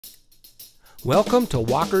Welcome to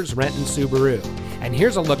Walker's Renton Subaru, and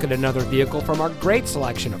here's a look at another vehicle from our great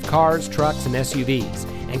selection of cars, trucks, and SUVs,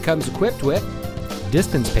 and comes equipped with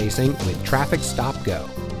distance pacing with traffic stop-go,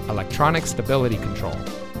 electronic stability control,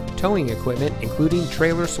 towing equipment including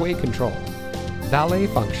trailer sway control, valet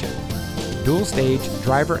function, dual-stage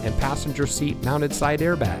driver and passenger seat mounted side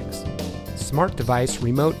airbags, smart device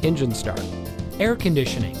remote engine start, air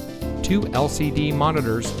conditioning, 2 LCD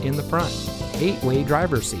monitors in the front, 8-way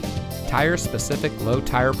driver's seat, tire-specific low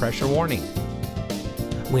tire pressure warning.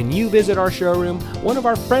 When you visit our showroom, one of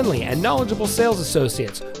our friendly and knowledgeable sales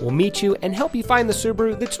associates will meet you and help you find the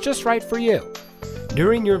Subaru that's just right for you.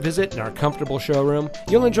 During your visit in our comfortable showroom,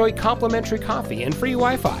 you'll enjoy complimentary coffee and free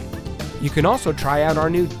Wi-Fi. You can also try out our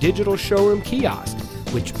new digital showroom kiosk,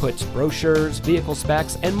 which puts brochures, vehicle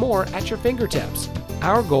specs, and more at your fingertips.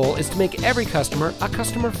 Our goal is to make every customer a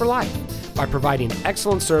customer for life by providing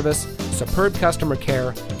excellent service, superb customer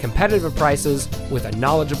care, competitive prices with a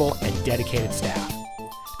knowledgeable and dedicated staff.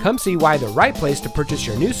 Come see why the right place to purchase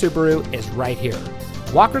your new Subaru is right here.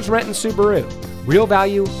 Walker's Renton Subaru. Real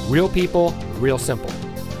value, real people, real simple.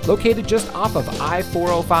 Located just off of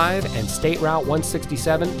I-405 and State Route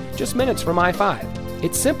 167, just minutes from I-5.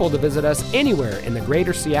 It's simple to visit us anywhere in the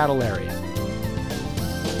greater Seattle area.